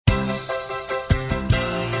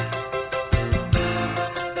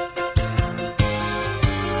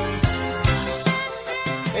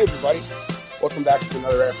Hey, everybody. Welcome back to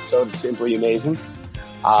another episode of Simply Amazing.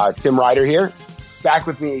 Tim Ryder here. Back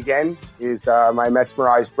with me again is my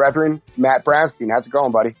mesmerized brethren, Matt Brownstein. How's it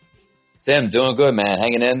going, buddy? Tim, doing good, man.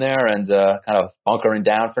 Hanging in there and kind of bunkering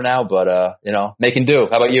down for now, but, making do.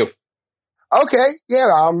 How about you? Okay. Yeah,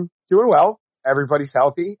 I'm doing well. Everybody's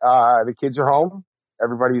healthy. The kids are home.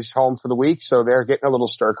 Everybody's home for the week, so they're getting a little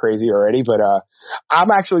stir crazy already, but I'm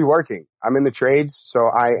actually working. I'm in the trades, so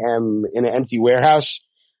I am in an empty warehouse.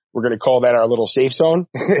 We're going to call that our little safe zone.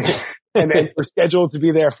 And then we're scheduled to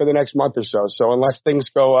be there for the next month or so. So unless things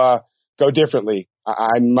go differently,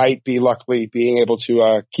 I might be luckily being able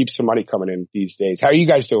to keep some money coming in these days. How are you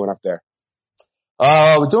guys doing up there?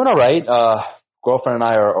 We're doing all right. Girlfriend and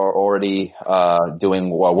I are already doing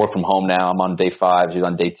work from home now. I'm on day 5. She's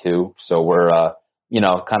on day 2. So we're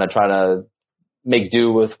kind of trying to make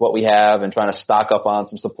do with what we have and trying to stock up on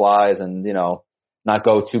some supplies and not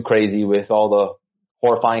go too crazy with all the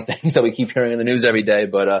horrifying things that we keep hearing in the news every day.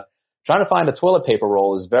 But trying to find a toilet paper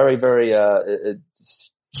roll is very, very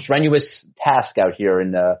strenuous task out here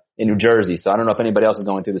in New Jersey. So I don't know if anybody else is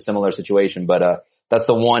going through the similar situation, but that's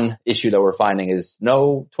the one issue that we're finding is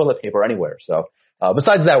no toilet paper anywhere. So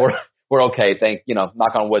besides that, we're okay.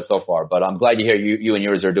 Knock on wood so far. But I'm glad to hear you and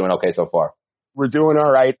yours are doing okay so far. We're doing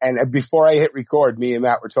all right. And before I hit record, me and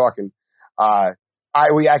Matt were talking.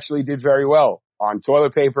 We actually did very well on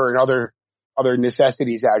toilet paper and other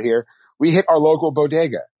necessities out here. We hit our local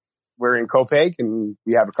bodega. We're in Copiague, and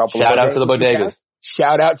we have a couple. Shout out to the bodegas.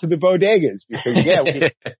 Shout out to the bodegas because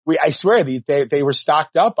I swear they were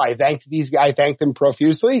stocked up. I thanked them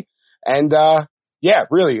profusely, and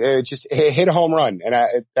really, just hit a home run. And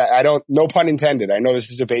I don't, no pun intended. I know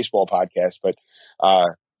this is a baseball podcast, but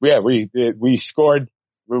we scored.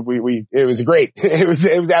 It was great.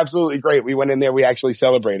 It was absolutely great. We went in there. We actually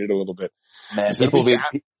celebrated a little bit. Man,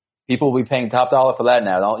 people will be paying top dollar for that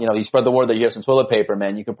now. You spread the word that you have some toilet paper,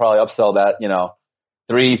 man. You could probably upsell that,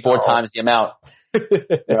 3-4 times the amount.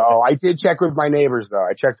 No, I did check with my neighbors though.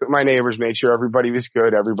 I checked with my neighbors, made sure everybody was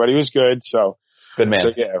good. Everybody was good. So good man.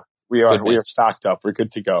 So yeah, we are stocked up. We're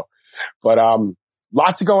good to go. But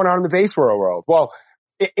lots of going on in the baseball world. Well,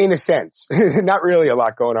 in a sense, not really a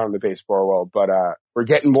lot going on in the baseball world, but we're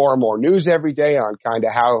getting more and more news every day on kind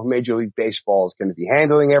of how Major League Baseball is going to be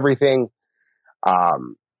handling everything.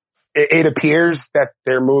 It appears that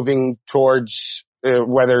they're moving towards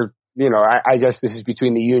whether, I guess this is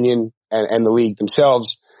between the union and the league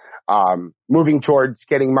themselves, moving towards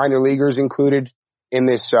getting minor leaguers included in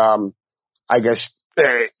this, some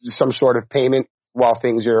sort of payment while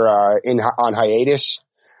things are on hiatus.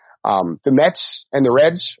 The Mets and the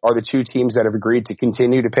Reds are the 2 teams that have agreed to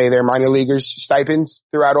continue to pay their minor leaguers stipends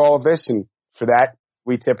throughout all of this. And for that,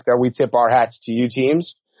 we tip our hats to you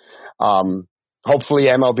teams. Hopefully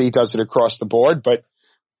MLB does it across the board, but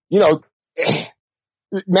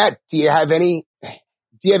Matt, do you have any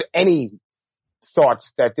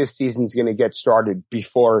thoughts that this season's going to get started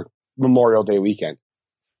before Memorial Day weekend?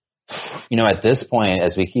 At this point,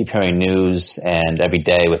 as we keep hearing news and every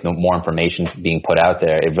day with more information being put out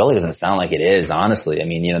there, it really doesn't sound like it is, honestly. I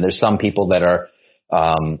mean, there's some people that are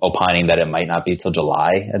opining that it might not be till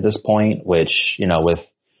July at this point, which, with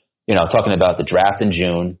talking about the draft in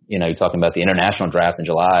June, you're talking about the international draft in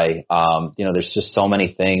July. There's just so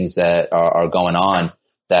many things that are going on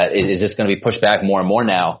that is just going to be pushed back more and more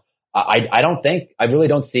now. I really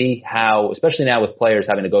don't see how, especially now with players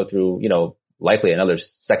having to go through, likely another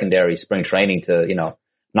secondary spring training to,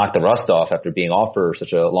 knock the rust off after being off for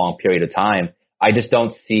such a long period of time. I just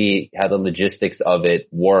don't see how the logistics of it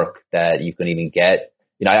work that you can even get.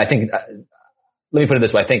 I think. Let me put it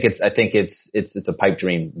this way. I think it's a pipe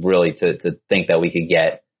dream really to think that we could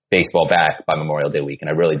get baseball back by Memorial Day weekend.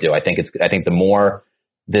 I really do. I think the more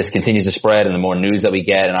this continues to spread and the more news that we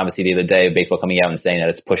get, and obviously the other day baseball coming out and saying that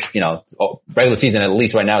it's pushed, regular season at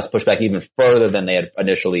least right now is pushed back even further than they had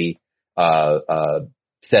initially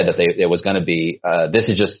said that it was going to be. This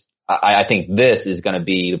is just, I think this is going to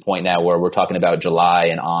be the point now where we're talking about July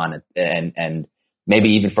and on and maybe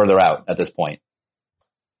even further out at this point.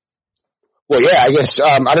 Well, yeah, I guess,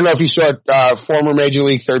 I don't know if you saw former Major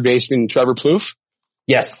League third baseman Trevor Plouffe.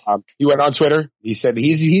 Yes. He went on Twitter. He said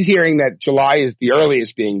he's hearing that July is the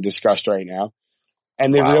earliest being discussed right now.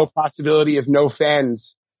 And the real possibility of no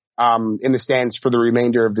fans in the stands for the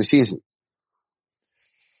remainder of the season.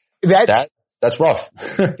 That's rough.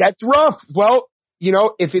 That's rough. Well,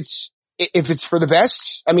 if it's for the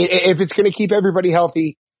best, I mean, if it's going to keep everybody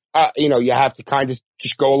healthy, you have to kind of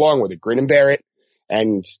just go along with it, grin and bear it.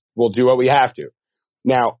 And we'll do what we have to.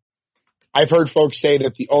 Now, I've heard folks say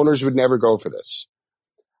that the owners would never go for this.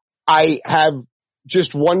 I have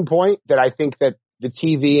just one point that I think that the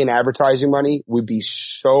TV and advertising money would be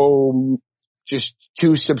so just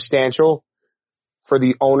too substantial for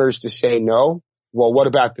the owners to say no. Well, what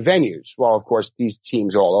about the venues? Well, of course, these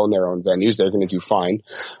teams all own their own venues. They're going to do fine.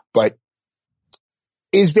 But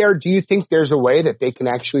do you think there's a way that they can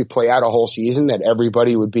actually play out a whole season that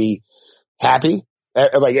everybody would be happy?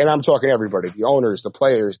 And I'm talking everybody, the owners, the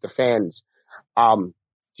players, the fans. Do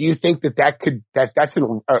you think that's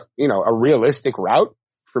a realistic route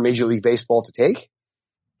for Major League Baseball to take?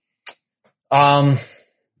 I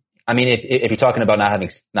mean, if you're talking about not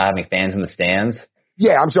having fans in the stands.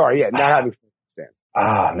 Yeah, I'm sorry. Yeah, not having fans in the stands.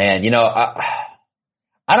 Ah, man,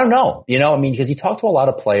 I don't know, I mean, because you talk to a lot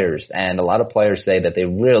of players, and a lot of players say that they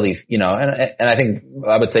really, and I think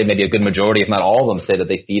I would say maybe a good majority, if not all of them, say that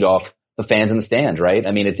they feed off the fans in the stands, right?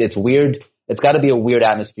 I mean, it's weird. It's got to be a weird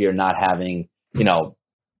atmosphere not having,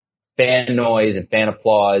 fan noise and fan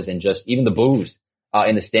applause and just even the boos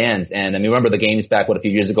in the stands. And I mean, remember the games back, a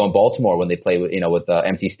few years ago in Baltimore when they played with, with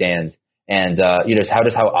empty stands, and just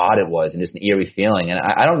how odd it was and just an eerie feeling. And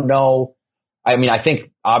I don't know. I mean, I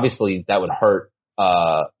think obviously that would hurt,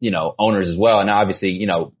 owners as well. And obviously,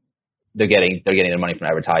 they're getting their money from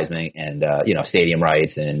advertising and, stadium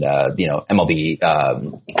rights and, MLB,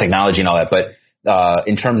 technology and all that. But,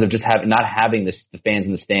 in terms of just not having the fans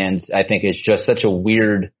in the stands, I think it's just such a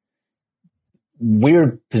weird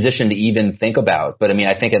position to even think about. But I mean,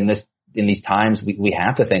 I think in these times, we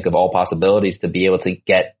have to think of all possibilities to be able to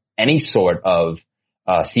get any sort of,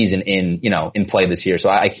 season in play this year. So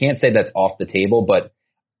I can't say that's off the table, but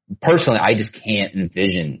personally, I just can't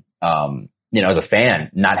envision, as a fan,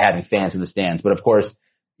 not having fans in the stands. But of course,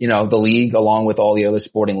 the league, along with all the other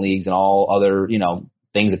sporting leagues and all other,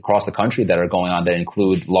 things across the country that are going on that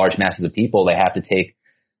include large masses of people, they have to take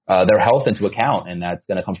their health into account, and that's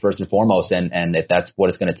going to come first and foremost. And if that's what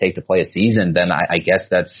it's going to take to play a season, then I guess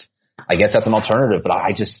that's an alternative. But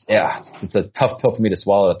it's a tough pill for me to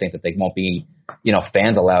swallow to think that they won't be,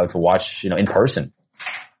 fans allowed to watch, in person.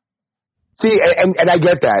 See, and I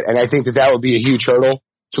get that, and I think that would be a huge hurdle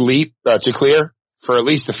to clear for at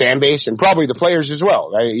least the fan base and probably the players as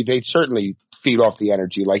well. They certainly feed off the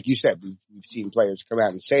energy, like you said. We've seen players come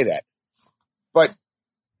out and say that. But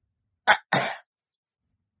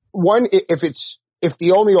if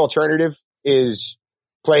the only alternative is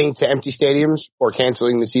playing to empty stadiums or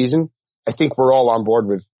canceling the season, I think we're all on board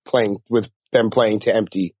with them playing to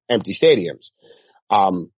empty stadiums.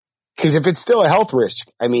 Because if it's still a health risk,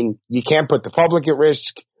 I mean, you can't put the public at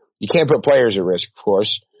risk. You can't put players at risk, of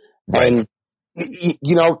course. Right. And,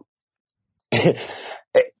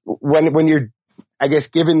 when you're, I guess,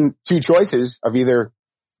 given two choices of either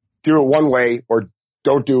do it one way or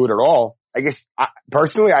don't do it at all, I guess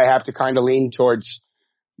personally I have to kind of lean towards,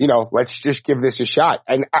 let's just give this a shot.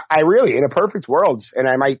 And I really, in a perfect world, and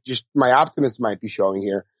my optimism might be showing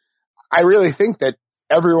here, I really think that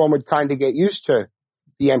everyone would kind of get used to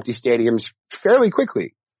the empty stadiums fairly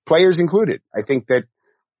quickly, players included. I think that,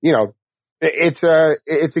 it's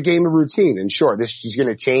a game of routine, and sure, this is going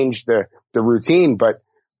to change the routine, but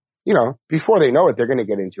before they know it, they're going to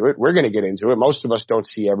get into it. We're going to get into it. Most of us don't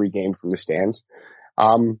see every game from the stands.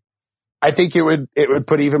 I think it would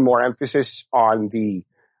put even more emphasis on the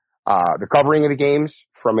covering of the games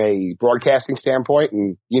from a broadcasting standpoint.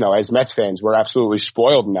 And, as Mets fans, we're absolutely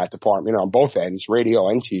spoiled in that department on both ends, radio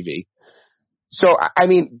and TV. So, I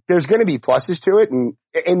mean, there's going to be pluses to it. And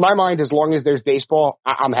in my mind, as long as there's baseball,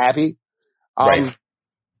 I'm happy. Right.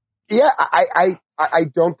 Yeah, I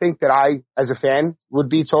don't think that I, as a fan, would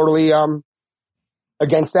be totally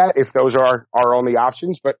against that if those are our only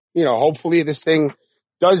options. But, hopefully this thing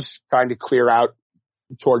does kind of clear out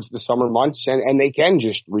towards the summer months and they can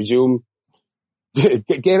just resume,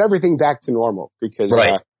 get everything back to normal, because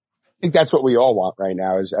right. I think that's what we all want right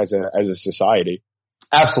now as a society.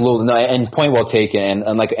 Absolutely. No, and point well taken.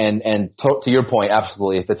 And to your point,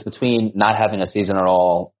 absolutely. If it's between not having a season at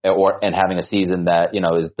all and having a season that,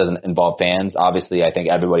 doesn't involve fans, obviously I think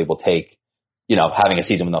everybody will take, having a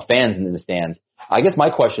season with no fans in the stands. I guess my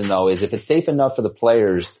question though is if it's safe enough for the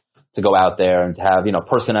players to go out there and to have,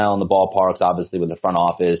 personnel in the ballparks, obviously with the front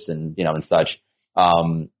office and, and such.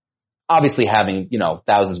 Obviously having,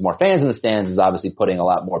 thousands more fans in the stands is obviously putting a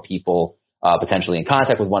lot more people potentially in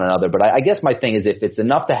contact with one another. But I guess my thing is if it's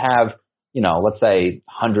enough to have, let's say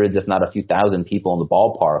hundreds, if not a few thousand people in the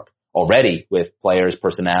ballpark already with players,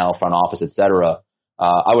 personnel, front office, et cetera,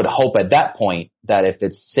 I would hope at that point that if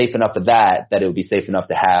it's safe enough for that it would be safe enough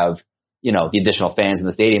to have, the additional fans in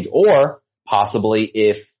the stadiums, or possibly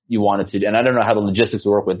if you wanted to, and I don't know how the logistics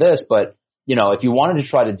work with this, but, if you wanted to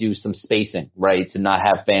try to do some spacing, right, to not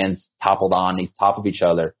have fans toppled on top of each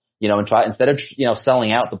other, and try, instead of,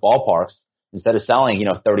 selling out the ballparks, instead of selling,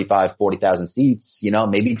 35, 40,000 seats,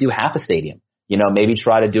 maybe do half a stadium, maybe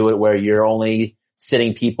try to do it where you're only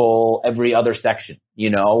sitting people every other section,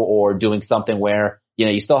 or doing something where,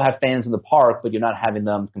 you still have fans in the park, but you're not having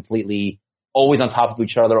them completely always on top of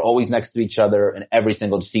each other, always next to each other, and every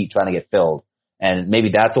single seat trying to get filled. And maybe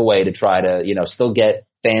that's a way to try to, still get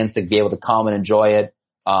fans to be able to come and enjoy it,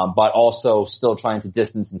 but also still trying to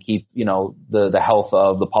distance and keep, the health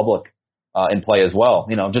of the public in play as well.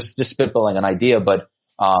 Just spitballing an idea. But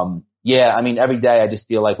every day I just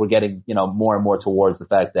feel like we're getting, more and more towards the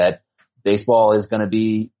fact that baseball is going to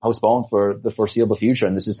be postponed for the foreseeable future.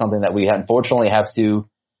 And this is something that we unfortunately have to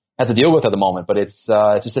deal with at the moment. But it's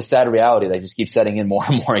just a sad reality that just keeps setting in more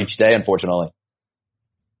and more each day, unfortunately.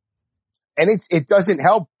 And it doesn't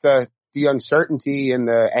help the uncertainty and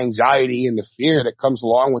the anxiety and the fear that comes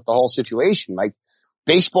along with the whole situation. Like,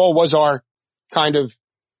 baseball was our kind of,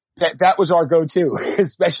 that was our go-to,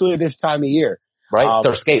 especially this time of year. Right? It's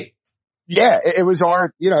our escape. Yeah, it was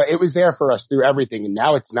our, it was there for us through everything, and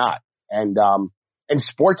now it's not. And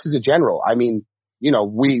sports as a general, I mean, we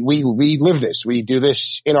live this. We do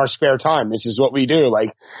this in our spare time. This is what we do. Like,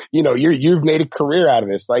 you've made a career out of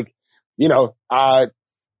this. Like,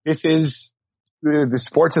 this is the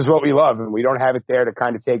sports is what we love, and we don't have it there to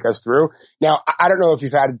kind of take us through. Now, I don't know if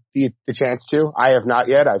you've had the chance to. I have not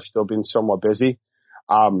yet. I've still been somewhat busy.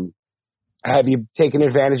 Have you taken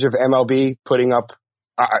advantage of MLB putting up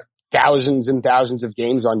thousands and thousands of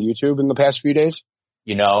games on YouTube in the past few days?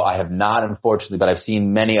 I have not, unfortunately, but I've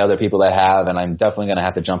seen many other people that have, and I'm definitely going to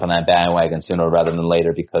have to jump on that bandwagon sooner rather than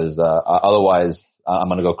later, because otherwise I'm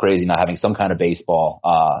going to go crazy not having some kind of baseball.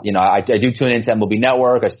 I do tune into MLB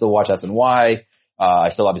Network. I still watch SNY. I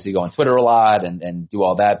still obviously go on Twitter a lot and do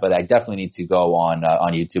all that, but I definitely need to go on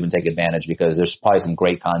YouTube and take advantage, because there's probably some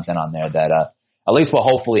great content on there that at least will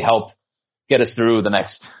hopefully help get us through the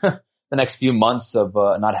next the next few months of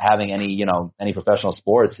not having any professional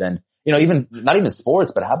sports. And even not even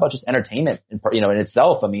sports, but how about just entertainment in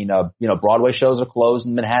itself? I mean, Broadway shows are closed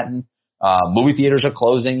in Manhattan. Movie theaters are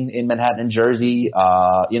closing in Manhattan and Jersey.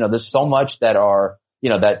 There's so much that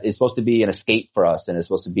is supposed to be an escape for us, and it's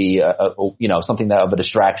supposed to be something that of a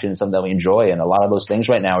distraction, something that we enjoy. And a lot of those things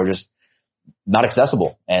right now are just not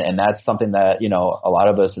accessible. And that's something that, a lot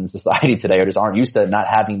of us in society today aren't used to, not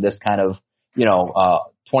having this kind of,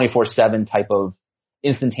 24/7 type of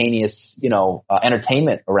instantaneous,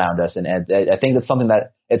 entertainment around us. And I think that's something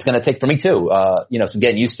that it's going to take for me too, some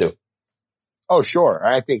getting used to. Oh, sure.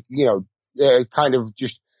 I think, kind of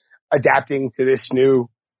just adapting to this new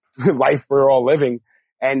life we're all living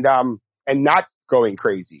and not going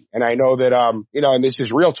crazy. And I know that, and this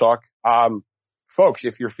is real talk. Folks,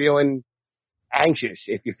 if you're feeling anxious,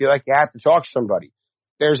 if you feel like you have to talk to somebody,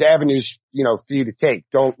 there's avenues, for you to take.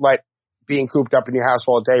 Don't let being cooped up in your house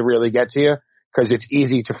all day really get to you, because it's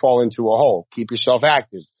easy to fall into a hole. Keep yourself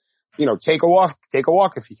active. Take a walk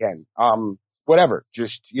if you can. Whatever.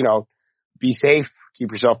 Just, be safe,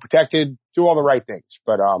 keep yourself protected, do all the right things.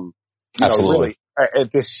 But, really,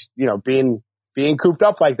 at this, being cooped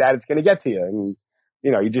up like that, it's going to get to you. And,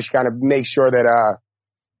 you just kind of make sure that,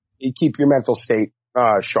 you keep your mental state,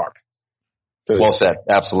 sharp. Well said.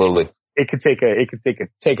 Absolutely. It could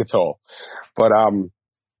take a toll. But,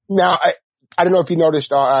 now I don't know if you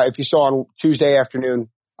noticed, if you saw on Tuesday afternoon,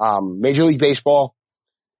 Major League Baseball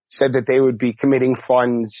said that they would be committing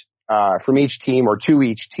funds from each team or to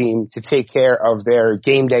each team to take care of their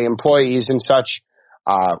game day employees and such.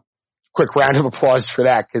 Quick round of applause for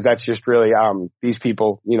that, because that's just really these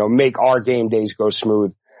people, make our game days go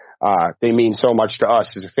smooth. They mean so much to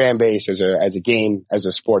us as a fan base, as a game, as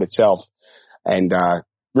a sport itself. And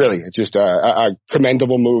really, it's just a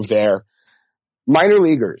commendable move there. Minor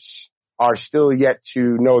leaguers are still yet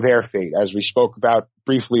to know their fate, as we spoke about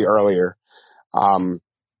briefly earlier. I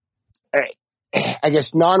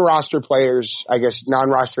guess non-roster players,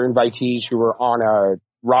 non-roster invitees who were on a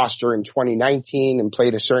roster in 2019 and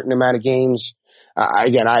played a certain amount of games.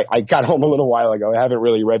 Again, I got home a little while ago. I haven't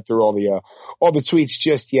really read through all the tweets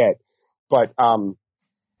just yet, but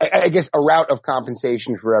I guess a route of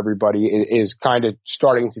compensation for everybody is kind of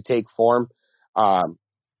starting to take form.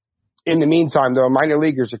 In the meantime, though, minor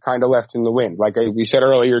leaguers are kind of left in the wind. Like we said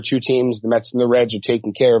earlier, two teams, the Mets and the Reds, are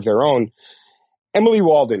taking care of their own. Emily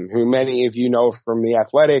Walden, who many of you know from The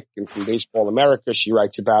Athletic and from Baseball America, she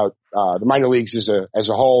writes about the minor leagues as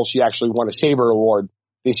a whole. She actually won a SABR Award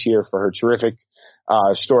this year for her terrific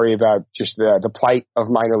story about just the plight of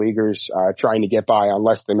minor leaguers trying to get by on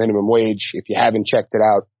less than minimum wage. If you haven't checked it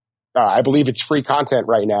out, I believe it's free content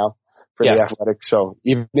right now for The Athletic. So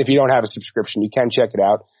even if you don't have a subscription, you can check it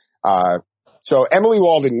out. So Emily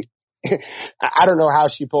Walden I don't know how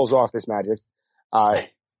she pulls off this magic.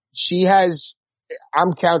 She has,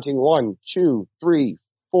 I'm counting 1, 2, 3,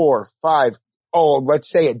 4, 5, let's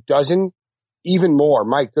say a dozen, even more.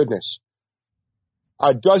 My goodness.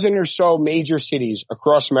 A dozen or so major cities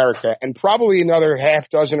across America, and probably another half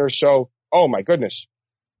dozen or so. Oh my goodness.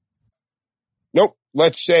 Nope.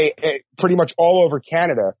 Let's say pretty much all over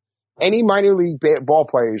Canada. Any minor league ball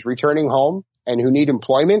players returning home and who need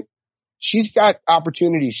employment, she's got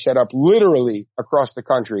opportunities set up literally across the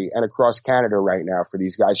country and across Canada right now for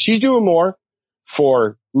these guys. She's doing more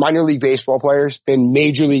for minor league baseball players than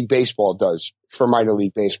Major League Baseball does for minor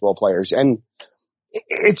league baseball players. And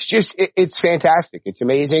it's just, it's fantastic. It's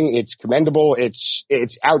amazing. It's commendable. It's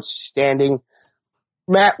outstanding.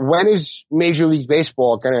 Matt, when is Major League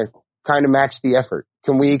Baseball going to kind of match the effort?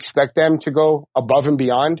 Can we expect them to go above and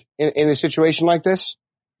beyond in a situation like this?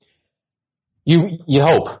 You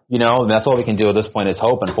hope, and that's all we can do at this point is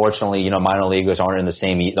hope. Unfortunately, minor leaguers don't have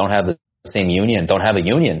the same union, don't have a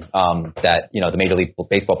union, that, the Major League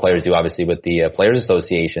Baseball players do, obviously, with the Players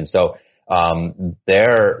Association. So,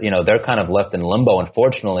 they're kind of left in limbo,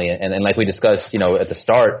 unfortunately. And like we discussed, at the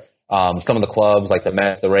start, some of the clubs like the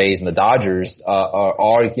Mets, the Rays, and the Dodgers,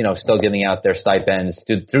 are still giving out their stipends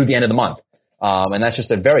through the end of the month. And that's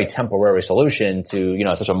just a very temporary solution to,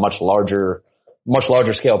 such a much larger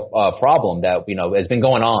scale problem that, has been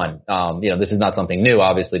going on. This is not something new,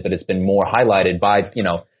 obviously, but it's been more highlighted by,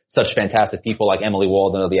 such fantastic people like Emily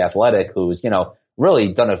Walden of The Athletic, who's,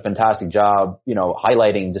 really done a fantastic job,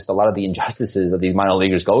 highlighting just a lot of the injustices that these minor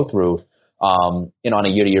leaguers go through, on a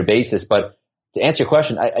year-to-year basis. But to answer your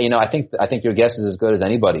question, I think your guess is as good as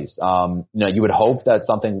anybody's. You would hope that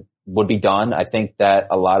something would be done. I think that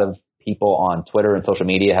a lot of people on Twitter and social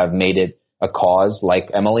media have made it a cause, like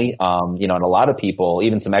Emily, and a lot of people,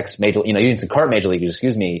 even some even some current major leaguers,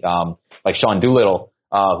 like Sean Doolittle,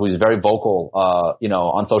 who's very vocal,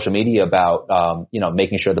 on social media about,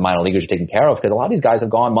 making sure the minor leaguers are taken care of, because a lot of these guys have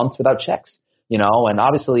gone months without checks, and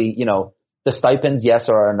obviously, the stipends, yes,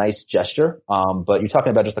 are a nice gesture, but you're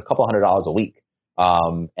talking about just a couple $100s a week.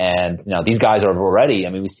 And, these guys are already,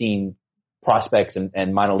 we've seen prospects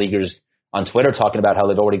and minor leaguers on Twitter talking about how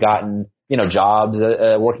they've already gotten, jobs,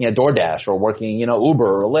 working at DoorDash or working,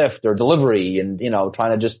 Uber or Lyft or delivery and,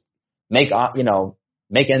 trying to just make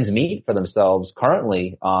ends meet for themselves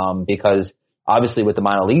currently, because obviously with the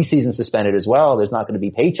minor league season suspended as well, there's not going to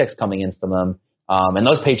be paychecks coming in from them. And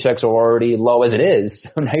those paychecks are already low as it is.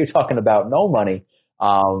 So now you're talking about no money.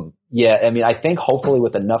 I think hopefully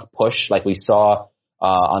with enough push, like we saw,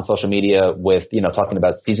 on social media with, talking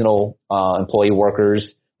about seasonal, employee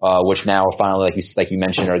workers, which now are finally, like you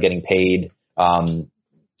mentioned, are getting paid, the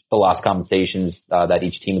lost compensations, that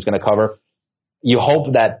each team is going to cover. You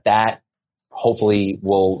hope that hopefully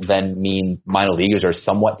will then mean minor leaguers are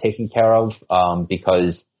somewhat taken care of,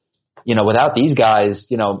 because, without these guys,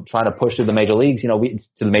 trying to push through the major leagues,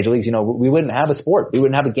 we wouldn't have a sport. We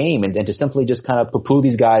wouldn't have a game. And to simply just kind of poo-poo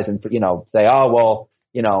these guys and, say, oh, well,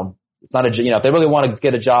 it's not if they really want to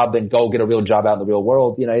get a job, then go get a real job out in the real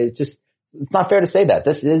world. It's not fair to say that.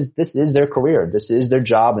 This is their career. This is their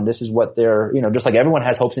job. And this is what they're, just like everyone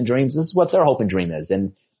has hopes and dreams. This is what their hope and dream is.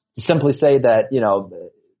 And to simply say that,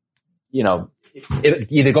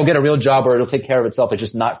 either go get a real job or it'll take care of itself. It's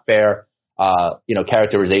just not fair,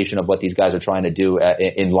 characterization of what these guys are trying to do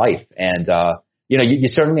in life. And, you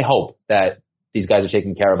certainly hope that these guys are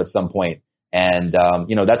taken care of at some point. And,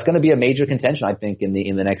 that's going to be a major contention, I think, in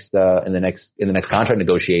the next contract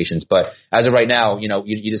negotiations. But as of right now,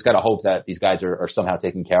 you just got to hope that these guys are somehow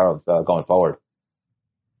taken care of, going forward.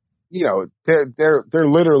 They're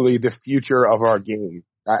literally the future of our game.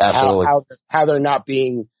 Absolutely. How they're not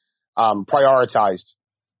being, prioritized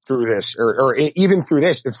through this or even through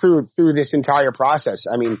this entire process.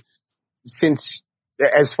 Since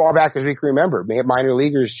as far back as we can remember, minor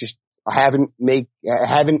leaguers just haven't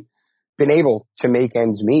been able to make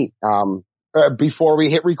ends meet. Before we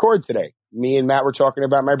hit record today, me and Matt were talking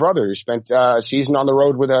about my brother who spent a season on the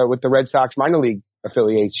road with the Red Sox minor league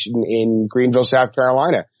affiliation in Greenville, South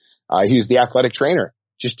Carolina. He was the athletic trainer,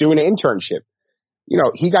 just doing an internship.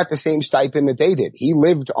 He got the same stipend that they did. He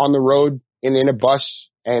lived on the road in a bus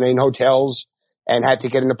and in hotels and had to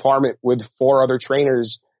get an apartment with 4 other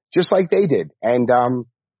trainers just like they did. And,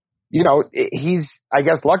 he's, I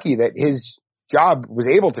guess, lucky that his job was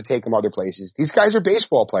able to take him other places. These guys are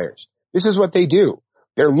baseball players. This is what they do.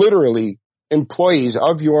 They're literally employees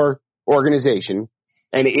of your organization.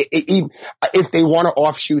 And if they want to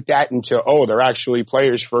offshoot that into, they're actually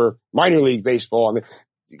players for minor league baseball,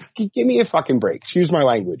 give me a fucking break. Excuse my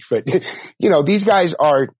language. But, these guys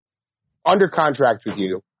are under contract with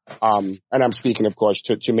you and I'm speaking, of course,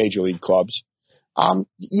 to major league clubs.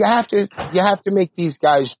 You have to make these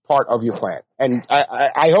guys part of your plan. And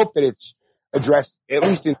I hope that it's addressed at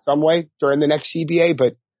least in some way during the next CBA,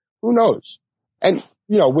 but who knows? And,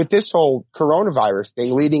 with this whole coronavirus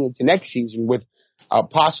thing leading into next season with a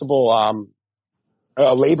possible,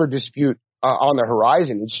 labor dispute on the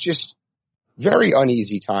horizon, it's just very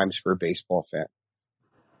uneasy times for a baseball fan.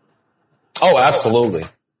 Oh, absolutely.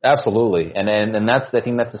 Absolutely. And I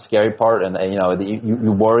think that's the scary part. And,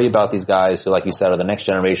 you worry about these guys who, like you said, are the next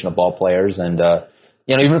generation of ball players. And,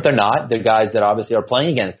 even if they're not, they're guys that obviously are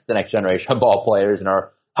playing against the next generation of ball players and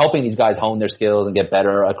are helping these guys hone their skills and get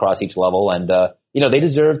better across each level. And, they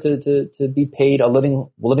deserve to be paid a living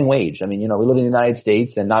wage. I mean, we live in the United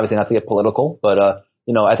States, and obviously not to get political, but,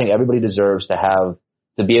 I think everybody deserves to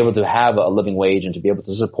be able to have a living wage and to be able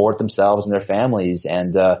to support themselves and their families.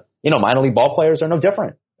 And, minor league ball players are no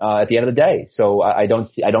different. At the end of the day. So I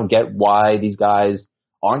don't get why these guys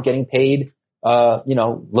aren't getting paid,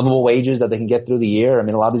 livable wages that they can get through the year. I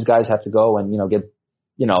mean, a lot of these guys have to go and, get,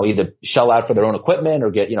 either shell out for their own equipment or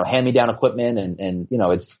get, hand-me-down equipment. And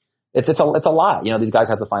it's a lot. These guys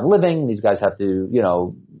have to find living. These guys have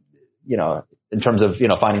to, in terms of,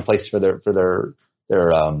 finding places for their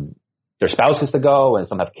spouses to go, and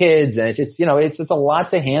some have kids, and it's a lot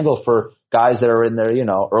to handle for guys that are in their,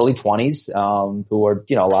 early 20s, who are,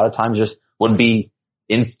 a lot of times just wouldn't be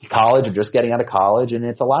in college or just getting out of college. And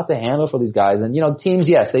it's a lot to handle for these guys. And, teams,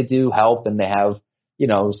 yes, they do help, and they have,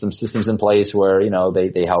 some systems in place where,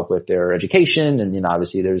 they help with their education, and,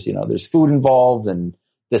 obviously there's food involved and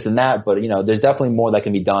this and that, but, there's definitely more that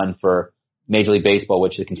can be done for Major League Baseball,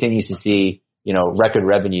 which continues to see, record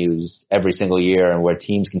revenues every single year, and where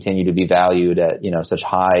teams continue to be valued at, such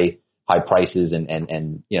high prices, and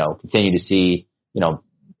continue to see,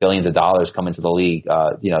 billions of dollars come into the league,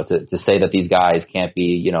 to say that these guys can't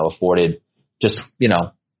be, afforded just,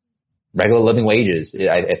 regular living wages,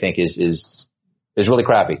 I think is really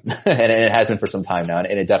crappy. And it has been for some time now, and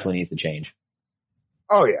it definitely needs to change.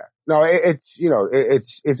 Oh yeah. No,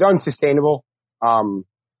 it's unsustainable,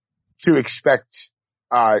 to expect,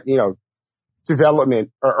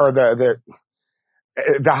 development or the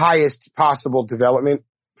highest possible development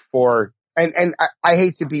for, and I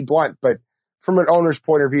hate to be blunt, but from an owner's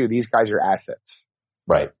point of view, these guys are assets.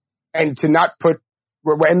 Right. And to not put,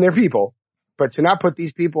 and they're people, but to not put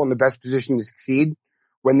these people in the best position to succeed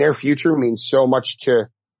when their future means so much to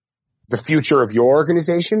the future of your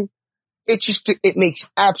organization, it makes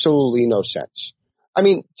absolutely no sense. I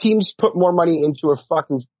mean, teams put more money into a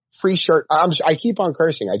fucking free shirt. I keep on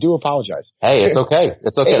cursing. I do apologize. Hey, it's okay.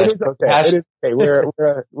 It's okay. It is okay. It is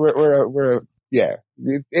okay. Yeah,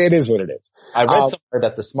 it is what it is. I read somewhere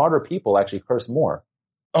that the smarter people actually curse more.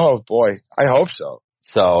 Oh boy, I hope so.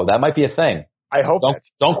 So that might be a thing. I hope.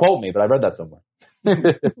 Don't quote me, but I read that somewhere.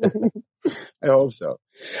 I hope so.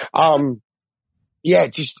 Yeah,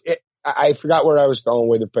 I forgot where I was going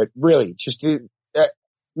with it, but really,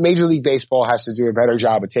 Major League Baseball has to do a better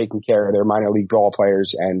job of taking care of their minor league ball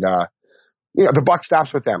players, and the buck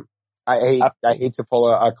stops with them. I hate to pull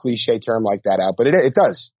a cliche term like that out, but it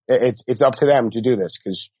does. It's up to them to do this,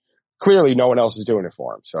 because clearly no one else is doing it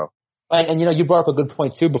for them. So, and you brought up a good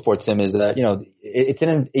point too before, Tim, is that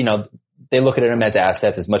they look at them as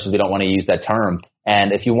assets as much as we don't want to use that term.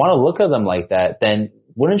 And if you want to look at them like that, then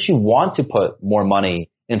wouldn't you want to put more money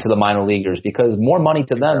into the minor leaguers? Because more money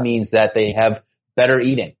to them means that they have better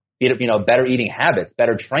eating, better eating habits,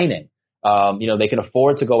 better training. They can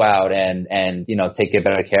afford to go out and take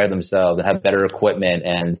better care of themselves and have better equipment.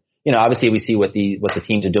 And, obviously we see what the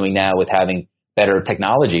teams are doing now with having better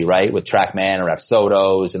technology, right? With TrackMan or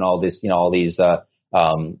Rapsodos and all this, all these,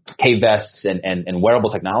 K-vests and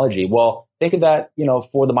wearable technology. Well, think of that,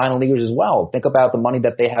 for the minor leaguers as well. Think about the money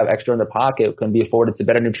that they have extra in their pocket can be afforded to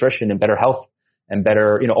better nutrition and better health and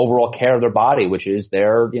better, overall care of their body, which is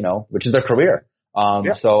their career.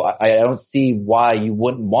 So I don't see why you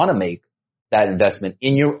wouldn't want to make that investment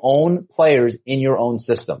in your own players, in your own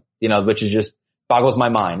system, which is just boggles my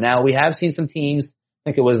mind. Now, we have seen some teams, I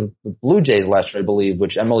think it was the Blue Jays last year, I believe,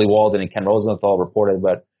 which Emily Walden and Ken Rosenthal reported,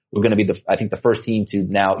 but we're going to be the first team to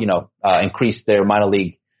now, increase their minor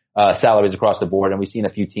league, salaries across the board. And we've seen a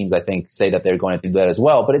few teams, I think, say that they're going to do that as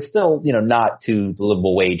well, but it's still, not to the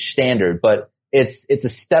livable wage standard, but it's a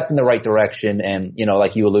step in the right direction. And,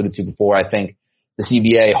 like you alluded to before, I think the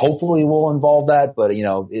CBA hopefully will involve that, but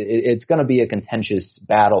it's going to be a contentious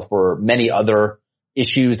battle for many other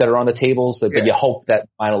issues that are on the table. So, but you hope that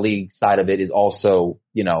minor league side of it is also,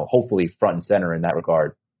 hopefully front and center in that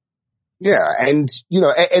regard. Yeah, and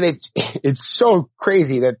and it's so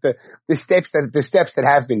crazy that the steps that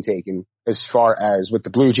have been taken as far as with the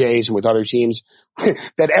Blue Jays and with other teams,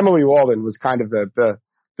 that Emily Walden was kind of the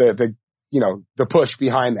the push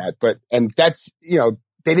behind that. And that's,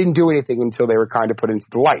 they didn't do anything until they were kind of put into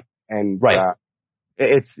the light. And, right.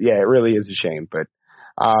 it really is a shame. But,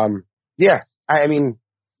 I mean,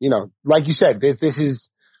 like you said, this is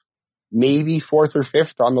maybe fourth or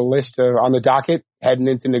fifth on the list on the docket heading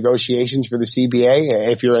into negotiations for the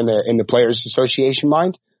CBA. If you're in the Players Association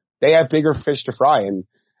mind, they have bigger fish to fry. And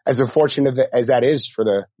as unfortunate as that is for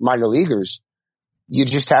the minor leaguers, you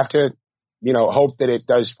just have to, hope that it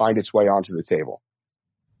does find its way onto the table.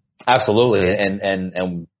 Absolutely.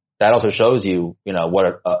 And that also shows you,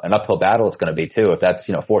 what an uphill battle it's going to be too. If that's,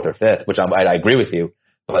 fourth or fifth, which I agree with you,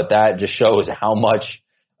 but that just shows how much,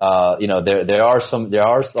 there are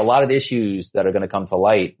a lot of issues that are going to come to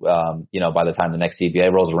light, by the time the next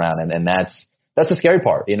CBA rolls around. And that's the scary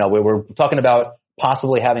part. We're talking about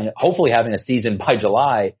hopefully having a season by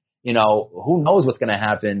July. Who knows what's going to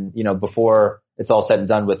happen, before it's all said and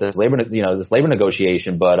done with this labor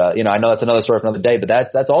negotiation. But, I know that's another story for another day, but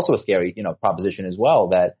that's also a scary, proposition as well,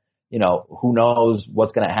 that, who knows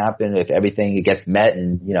what's going to happen if everything gets met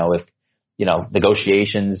and, if,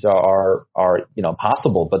 negotiations are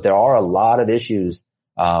possible. But there are a lot of issues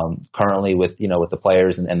currently with the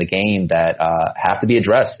players and the game that have to be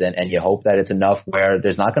addressed. And you hope that it's enough where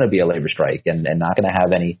there's not going to be a labor strike and not going to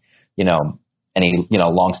have any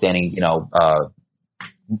longstanding,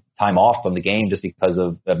 time off from the game just because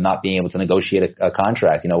of not being able to negotiate a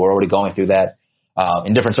contract. We're already going through that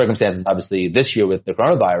in different circumstances, obviously this year with the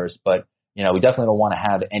coronavirus, but, we definitely don't want to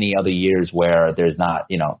have any other years where there's not,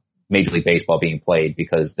 Major League Baseball being played,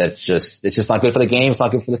 because it's just not good for the game. It's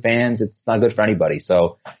not good for the fans. It's not good for anybody.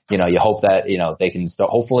 So, you hope that, they can start,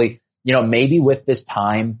 hopefully, maybe with this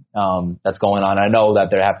time, that's going on. I know that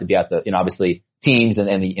there have to be obviously teams and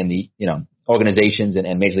the organizations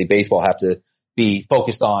and Major League Baseball have to be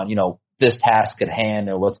focused on, this task at hand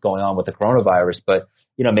and what's going on with the coronavirus. But,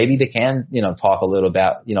 maybe they can, talk a little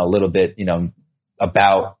bit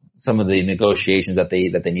about some of the negotiations that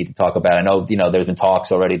they need to talk about. I know, there's been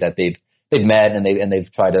talks already that they've met and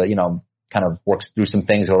they've tried to, kind of work through some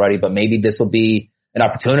things already, but maybe this will be an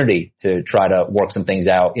opportunity to try to work some things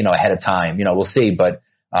out, ahead of time. We'll see, but,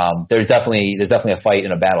 there's definitely a fight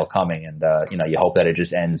and a battle coming, and, you hope that it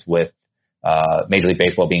just ends with, Major League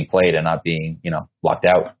Baseball being played and not being, locked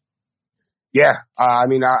out. Yeah. I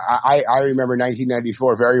mean, I remember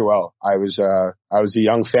 1994 very well. I was a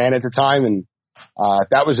young fan at the time, and,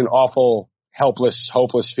 that was an awful, helpless,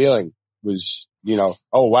 hopeless feeling. Was,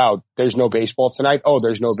 oh wow, there's no baseball tonight. Oh,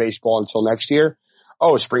 there's no baseball until next year.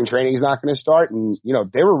 Oh, spring training is not going to start. And,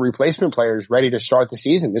 they were replacement players ready to start the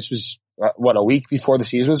season. This was a week before the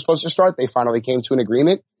season was supposed to start. They finally came to an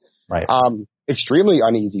agreement. Right. Extremely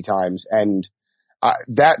uneasy times. And,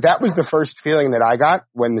 that was the first feeling that I got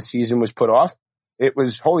when the season was put off. It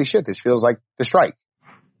was, holy shit, this feels like the strike.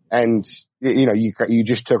 And, you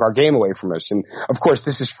just took our game away from us. And of course,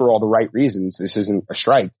 this is for all the right reasons. This isn't a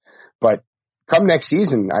strike, but come next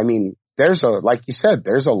season, I mean, like you said,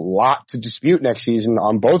 there's a lot to dispute next season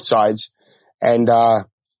on both sides. And, I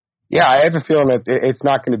have a feeling that it's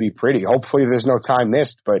not going to be pretty. Hopefully there's no time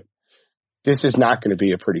missed, but this is not going to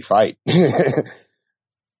be a pretty fight.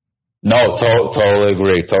 No, totally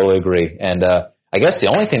agree. And, I guess the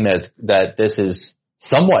only thing that this is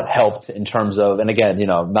somewhat helped in terms of, and again,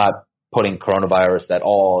 not putting coronavirus at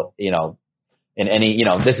all, in any,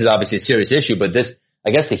 this is obviously a serious issue, but this, I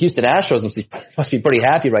guess the Houston Astros must be pretty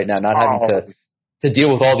happy right now, not having to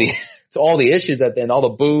deal with all the issues and all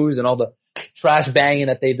the boos and all the trash banging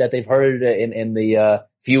that they've heard in the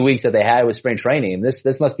few weeks that they had with spring training.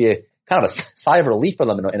 This must be a kind of a sigh of relief for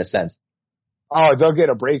them in a sense. Oh, they'll get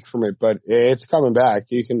a break from it, but it's coming back.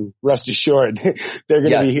 You can rest assured they're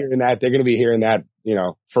going to be hearing that. They're going to be hearing that,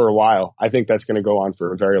 for a while. I think that's going to go on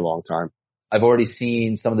for a very long time. I've already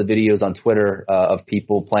seen some of the videos on Twitter of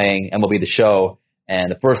people playing MLB The Show, and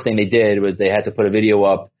the first thing they did was they had to put a video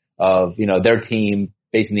up of, their team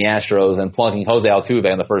facing the Astros and plunking Jose Altuve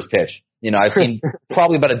on the first pitch. I've seen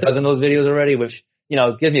probably about a dozen of those videos already, which,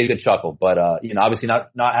 gives me a good chuckle. But, obviously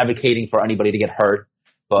not advocating for anybody to get hurt.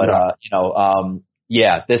 But,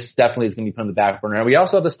 this definitely is going to be put on the back burner. And we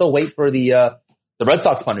also have to still wait for the Red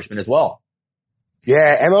Sox punishment as well.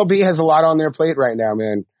 Yeah, MLB has a lot on their plate right now,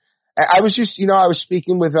 man. I was just, I was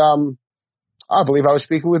speaking with, I believe I was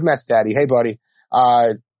speaking with Mets Daddy. Hey, buddy.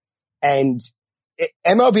 And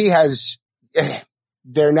MLB has,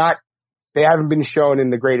 they haven't been shown in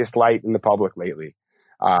the greatest light in the public lately.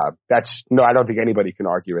 I don't think anybody can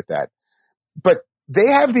argue with that. But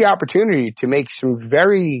they have the opportunity to make some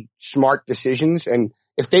very smart decisions. And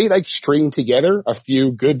if they like string together a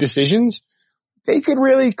few good decisions, they could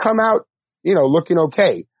really come out, looking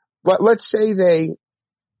okay. But let's say they,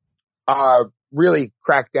 really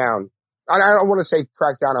crack down. I don't want to say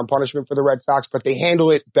crack down on punishment for the Red Sox, but they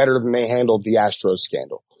handle it better than they handled the Astros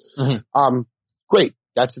scandal. Mm-hmm. Great.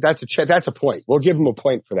 That's a point. We'll give them a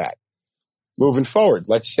point for that. Moving forward,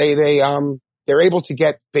 let's say they're able to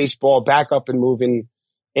get baseball back up and moving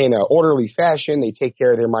in an orderly fashion. They take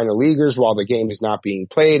care of their minor leaguers while the game is not being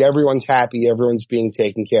played. Everyone's happy. Everyone's being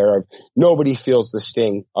taken care of. Nobody feels the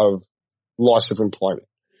sting of loss of employment.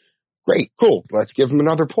 Great. Cool. Let's give them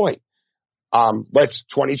another point. Let's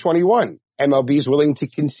 2021. MLB is willing to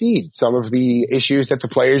concede some of the issues that the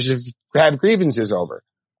players have grievances over.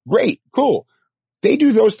 Great. Cool. They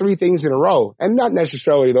do those three things in a row, and not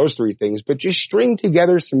necessarily those three things, but just string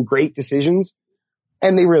together some great decisions,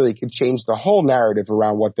 and they really could change the whole narrative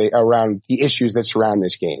around around the issues that surround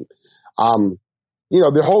this game.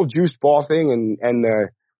 The whole juice ball thing and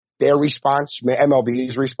their response,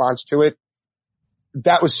 MLB's response to it,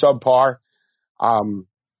 that was subpar.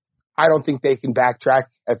 I don't think they can backtrack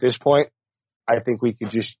at this point. I think we could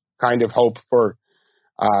just kind of hope for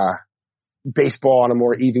baseball on a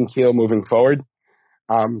more even keel moving forward.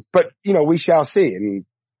 But we shall see. And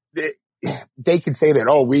they could say that,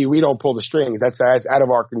 oh, we don't pull the strings. That's out of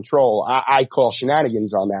our control. I call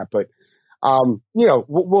shenanigans on that. But,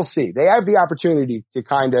 we'll see. They have the opportunity to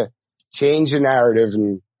kind of change the narrative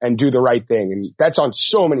and do the right thing. And that's on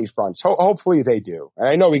so many fronts. Hopefully they do. And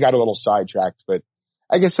I know we got a little sidetracked, but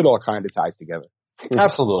I guess it all kind of ties together.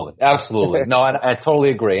 Absolutely. No, I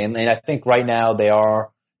totally agree. And I think right now they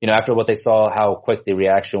are, after what they saw, how quick the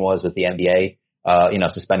reaction was with the NBA,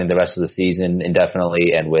 suspending the rest of the season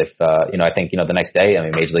indefinitely. And with, I think, the next day,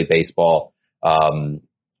 Major League Baseball, obviously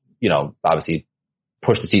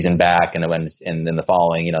pushed the season back. And then the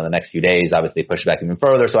following, the next few days, obviously pushed it back even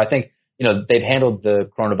further. So I think, they've handled the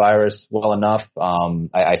coronavirus well enough.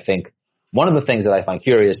 I think one of the things that I find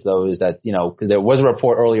curious, though, is that, because there was a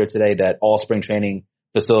report earlier today that all spring training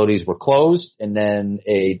facilities were closed, and then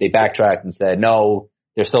they backtracked and said, no,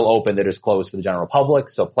 they're still open. They're just closed for the general public,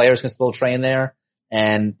 so players can still train there.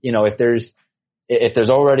 And, if there's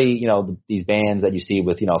already, these bans that you see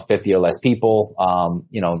with, 50 or less people,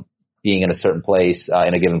 being in a certain place,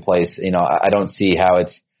 in a given place, I don't see how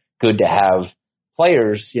it's good to have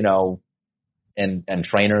players, and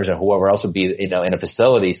trainers or whoever else would be, in a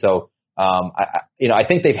facility. So, I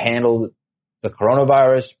think they've handled the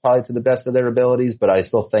coronavirus probably to the best of their abilities, but I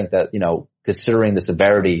still think that, considering the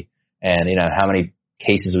severity and, how many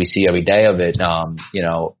cases we see every day of it,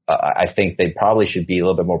 I think they probably should be a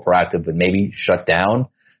little bit more proactive and maybe shut down,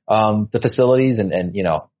 the facilities. And,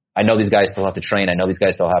 I know these guys still have to train. I know these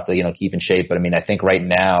guys still have to, keep in shape. But I think right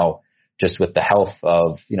now, just with the health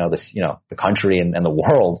of, the country and the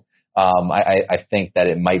world, I think that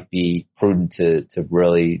it might be prudent to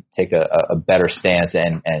really take a better stance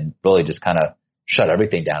and really just kind of shut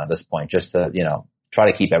everything down at this point, just to, try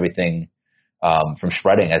to keep everything from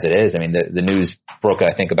spreading as it is. The news broke,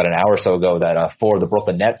 I think, about an hour or so ago that 4 of the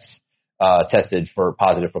Brooklyn Nets tested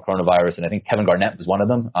positive for coronavirus, and I think Kevin Garnett was one of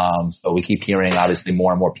them. So we keep hearing, obviously,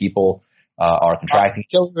 more and more people are contracting.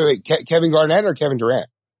 Kevin Garnett or Kevin Durant?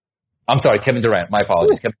 I'm sorry, Kevin Durant. My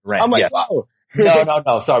apologies. Kevin Durant. I'm like, yes. wow.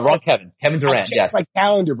 No. Sorry, wrong Kevin. Kevin Durant, yes. My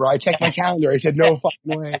calendar, bro. I checked my calendar. I said, no fucking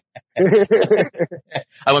way.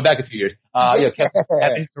 I went back a few years.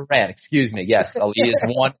 Kevin Durant, excuse me. Yes, he is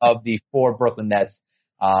one of the 4 Brooklyn Nets.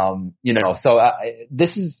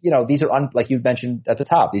 This is, these are, like you mentioned at the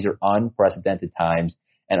top, these are unprecedented times,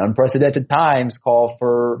 and unprecedented times call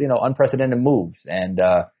for, unprecedented moves. And,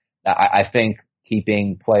 I think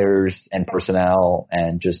keeping players and personnel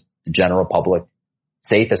and just the general public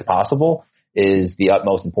safe as possible is the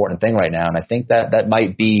utmost important thing right now. And I think that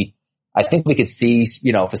might be, I think we could see,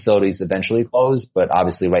 facilities eventually close, but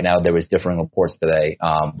obviously right now there was differing reports today,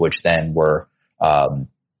 which then were,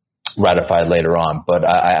 ratified later on. But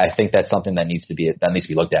I think that's something that needs to be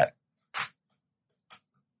looked at.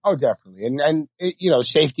 Oh, definitely. And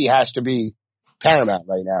safety has to be paramount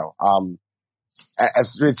right now.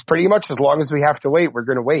 It's pretty much as long as we have to wait, we're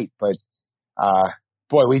going to wait. But,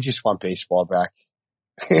 boy, we just want baseball back.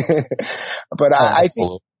 But I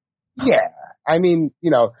think, yeah, and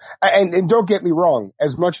don't get me wrong,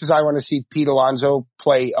 as much as I want to see Pete Alonso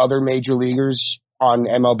play other major leaguers on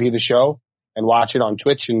MLB The Show and watch it on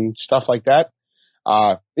Twitch and stuff like that,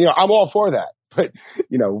 I'm all for that. But,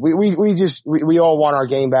 we all want our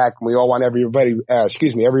game back, and we all want everybody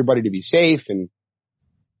to be safe, and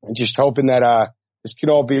just hoping that, this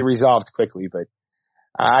can all be resolved quickly. But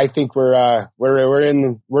I think we're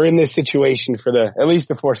in this situation for at least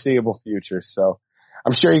the foreseeable future. So,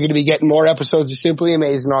 I'm sure you're going to be getting more episodes of Simply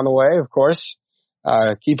Amazing on the way, of course.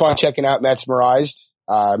 Keep on checking out Metsmerized.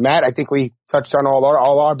 Matt, I think we touched on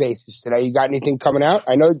all our bases today. You got anything coming out?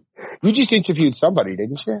 I know you just interviewed somebody,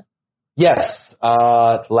 didn't you? Yes.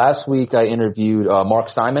 Last week I interviewed Mark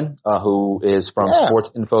Simon, who is from Sports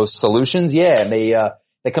Info Solutions. Yeah, and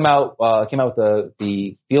they came out with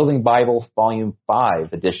the Fielding Bible Volume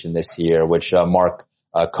 5 edition this year, which Mark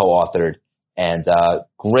co-authored. And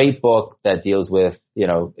great book that deals with,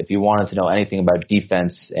 if you wanted to know anything about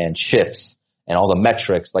defense and shifts and all the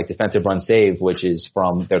metrics like defensive run saved, which is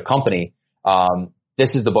from their company,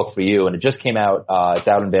 this is the book for you. And it just came out. It's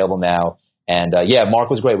out and available now. And Mark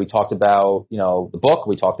was great. We talked about, the book.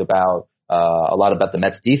 We talked about a lot about the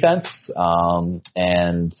Mets defense.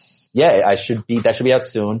 That should be out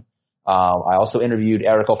soon. I also interviewed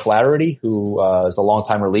Eric O'Flaherty, who is a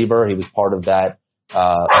longtime reliever. He was part of that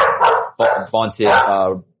vaunted.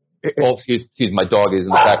 Excuse me, my dog is in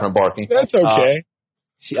the background barking. That's okay.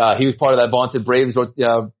 He was part of that vaunted Braves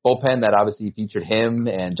bullpen that obviously featured him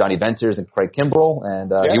and Johnny Venters and Craig Kimbrell.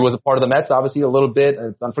 And he was a part of the Mets, obviously, a little bit.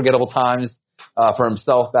 It's unforgettable times for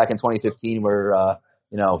himself back in 2015 where,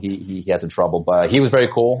 he had some trouble. But he was very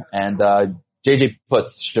cool. And JJ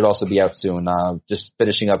Putz should also be out soon. Just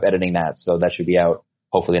finishing up editing that. So that should be out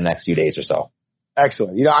hopefully in the next few days or so.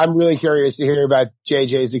 Excellent. I'm really curious to hear about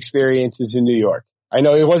JJ's experiences in New York. I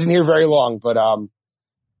know he wasn't here very long, but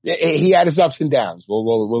he had his ups and downs.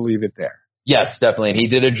 We'll leave it there. Yes, definitely. And he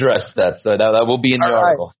did address that, so that will be in the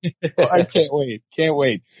article. I can't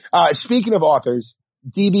wait. Speaking of authors,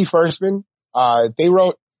 DB Firstman, they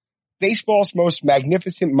wrote Baseball's Most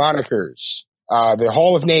Magnificent Monikers. The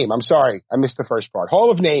Hall of Name. I'm sorry, I missed the first part.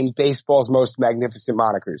 Hall of Name, Baseball's Most Magnificent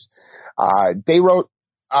Monikers. They wrote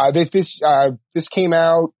this came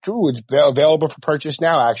out. It's available for purchase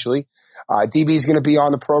now. Actually, DB is going to be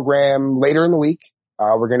on the program later in the week.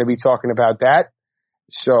 We're going to be talking about that.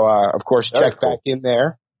 So, of course, check back in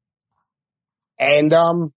there. And,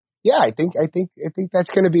 I think that's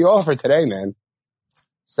going to be all for today, man.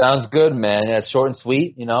 Sounds good, man. Yeah, it's short and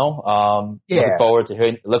sweet, Looking forward to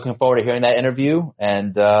hearing that interview.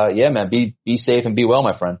 And, man, be safe and be well,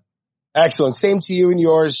 my friend. Excellent. Same to you and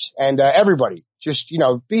yours and, everybody. Just,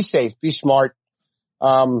 be safe, be smart.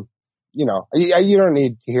 You don't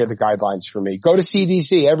need to hear the guidelines from me. Go to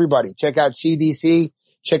CDC, everybody. Check out CDC.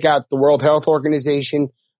 Check out the World Health Organization.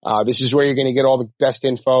 This is where you're going to get all the best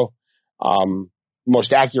info,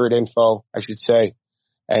 most accurate info, I should say.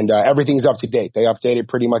 And everything's up to date. They update it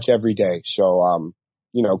pretty much every day. So,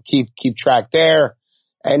 keep track there.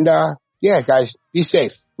 And, guys, be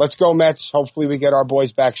safe. Let's go, Mets. Hopefully we get our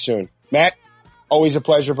boys back soon. Matt, always a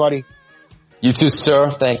pleasure, buddy. You too,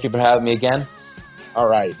 sir. Thank you for having me again. All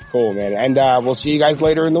right. Cool, man. And we'll see you guys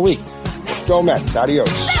later in the week. Let's go, Mets.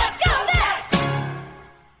 Adios.